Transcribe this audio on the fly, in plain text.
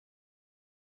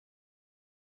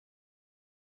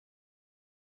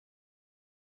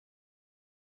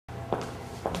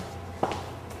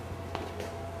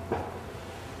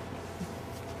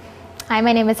Hi,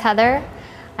 my name is Heather.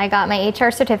 I got my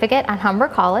HR certificate at Humber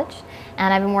College,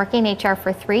 and I've been working in HR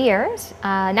for 3 years.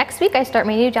 Next week I start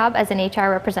my new job as an HR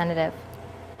representative.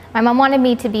 My mom wanted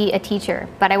me to be a teacher,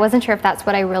 but I wasn't sure if that's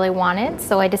what I really wanted,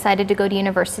 so I decided to go to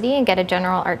university and get a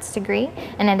general arts degree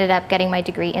and ended up getting my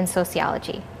degree in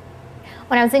sociology.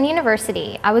 When I was in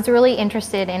university, I was really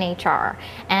interested in HR,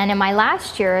 and in my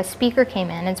last year, a speaker came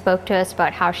in and spoke to us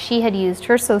about how she had used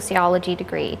her sociology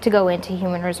degree to go into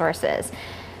human resources.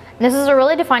 This was a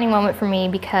really defining moment for me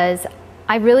because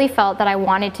I really felt that I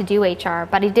wanted to do HR,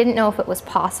 but I didn't know if it was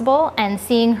possible, and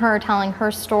seeing her telling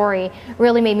her story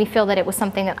really made me feel that it was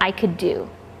something that I could do.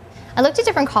 I looked at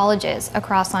different colleges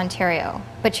across Ontario,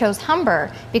 but chose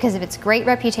Humber because of its great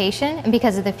reputation and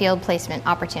because of the field placement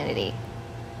opportunity.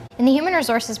 In the Human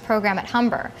Resources program at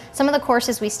Humber, some of the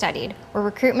courses we studied were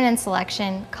recruitment and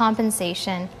selection,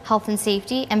 compensation, health and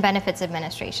safety, and benefits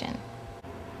administration.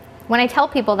 When I tell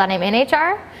people that I'm in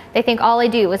HR, they think all I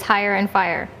do is hire and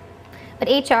fire. But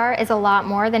HR is a lot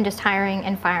more than just hiring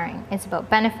and firing. It's about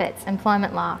benefits,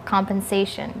 employment law,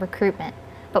 compensation, recruitment.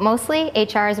 But mostly,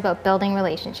 HR is about building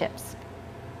relationships.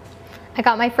 I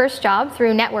got my first job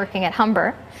through networking at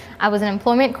Humber. I was an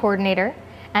employment coordinator,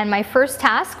 and my first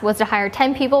task was to hire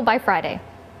 10 people by Friday.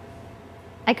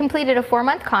 I completed a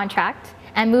 4-month contract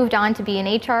and moved on to be an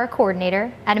HR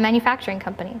coordinator at a manufacturing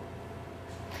company.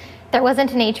 There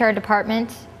wasn't an HR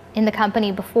department in the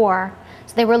company before,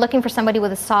 so they were looking for somebody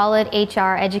with a solid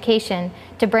HR education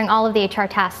to bring all of the HR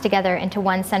tasks together into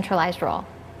one centralized role.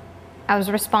 I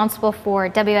was responsible for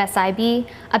WSIB,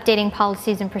 updating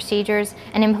policies and procedures,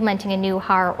 and implementing a new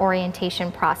hire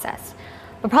orientation process.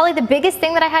 But probably the biggest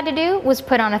thing that I had to do was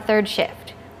put on a third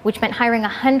shift, which meant hiring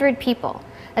 100 people.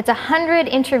 That's 100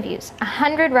 interviews,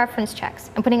 100 reference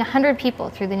checks, and putting 100 people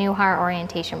through the new hire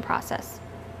orientation process.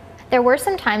 There were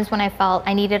some times when I felt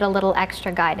I needed a little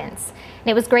extra guidance. And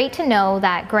it was great to know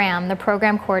that Graham, the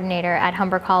program coordinator at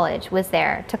Humber College, was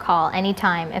there to call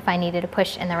anytime if I needed a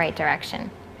push in the right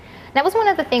direction. That was one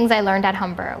of the things I learned at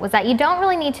Humber, was that you don't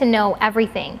really need to know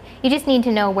everything. You just need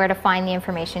to know where to find the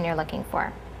information you're looking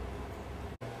for.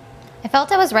 I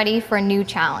felt I was ready for a new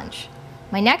challenge.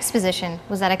 My next position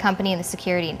was at a company in the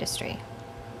security industry.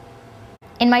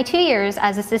 In my 2 years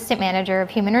as Assistant Manager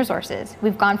of Human Resources,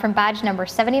 we've gone from badge number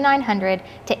 7,900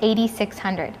 to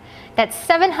 8,600. That's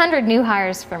 700 new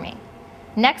hires for me.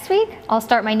 Next week, I'll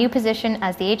start my new position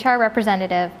as the HR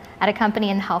representative at a company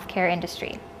in the healthcare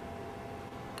industry.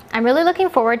 I'm really looking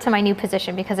forward to my new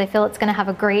position because I feel it's going to have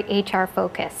a great HR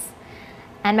focus.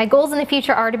 And my goals in the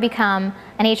future are to become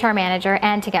an HR manager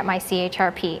and to get my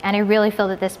CHRP, and I really feel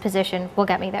that this position will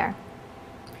get me there.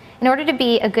 In order to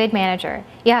be a good manager,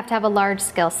 you have to have a large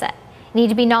skill set. You need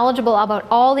to be knowledgeable about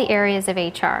all the areas of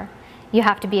HR. You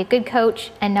have to be a good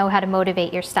coach and know how to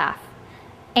motivate your staff.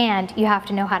 And you have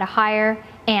to know how to hire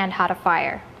and how to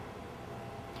fire.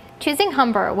 Choosing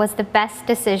Humber was the best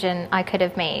decision I could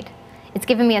have made. It's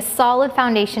given me a solid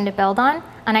foundation to build on,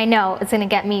 and I know it's going to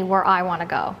get me where I want to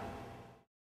go.